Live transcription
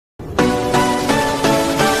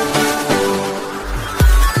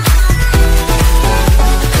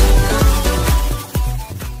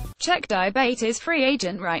Cheick Diabate is free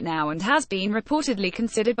agent right now and has been reportedly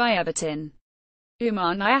considered by Everton.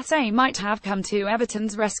 Oumar Niasse might have come to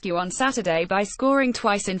Everton's rescue on Saturday by scoring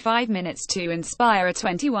twice in 5 minutes to inspire a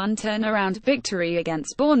 21 turnaround victory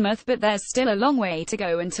against Bournemouth, but there's still a long way to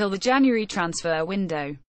go until the January transfer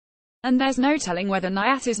window. And there's no telling whether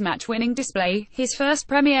Niasse's match-winning display, his first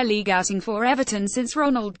Premier League outing for Everton since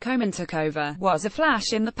Ronald Koeman took over, was a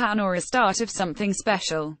flash in the pan or a start of something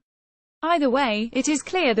special. Either way, it is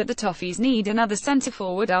clear that the Toffees need another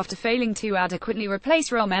centre-forward after failing to adequately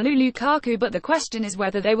replace Romelu Lukaku, but the question is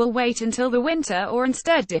whether they will wait until the winter or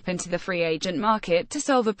instead dip into the free agent market to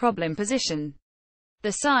solve a problem position.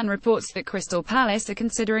 The Sun reports that Crystal Palace are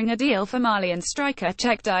considering a deal for Malian striker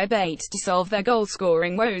Cheick Diabate to solve their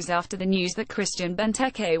goal-scoring woes after the news that Christian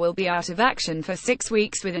Benteke will be out of action for 6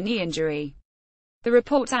 weeks with a knee injury. The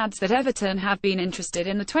report adds that Everton have been interested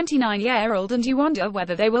in the 29-year-old, and you wonder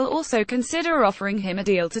whether they will also consider offering him a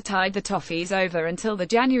deal to tide the Toffees over until the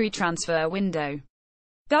January transfer window.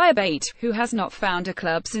 Diabate, who has not found a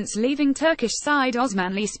club since leaving Turkish side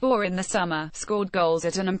Osmanlispor in the summer, scored goals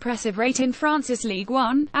at an impressive rate in France's Ligue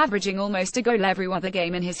 1, averaging almost a goal every other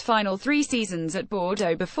game in his final 3 seasons at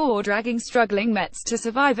Bordeaux before dragging struggling Metz to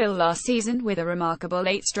survival last season with a remarkable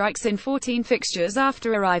 8 strikes in 14 fixtures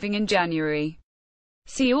after arriving in January.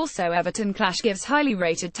 See also Everton clash gives highly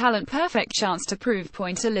rated talent perfect chance to prove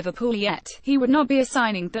point to Liverpool, yet he would not be a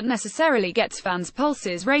signing that necessarily gets fans'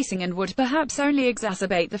 pulses racing and would perhaps only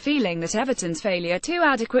exacerbate the feeling that Everton's failure to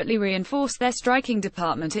adequately reinforce their striking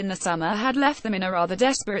department in the summer had left them in a rather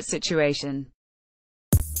desperate situation.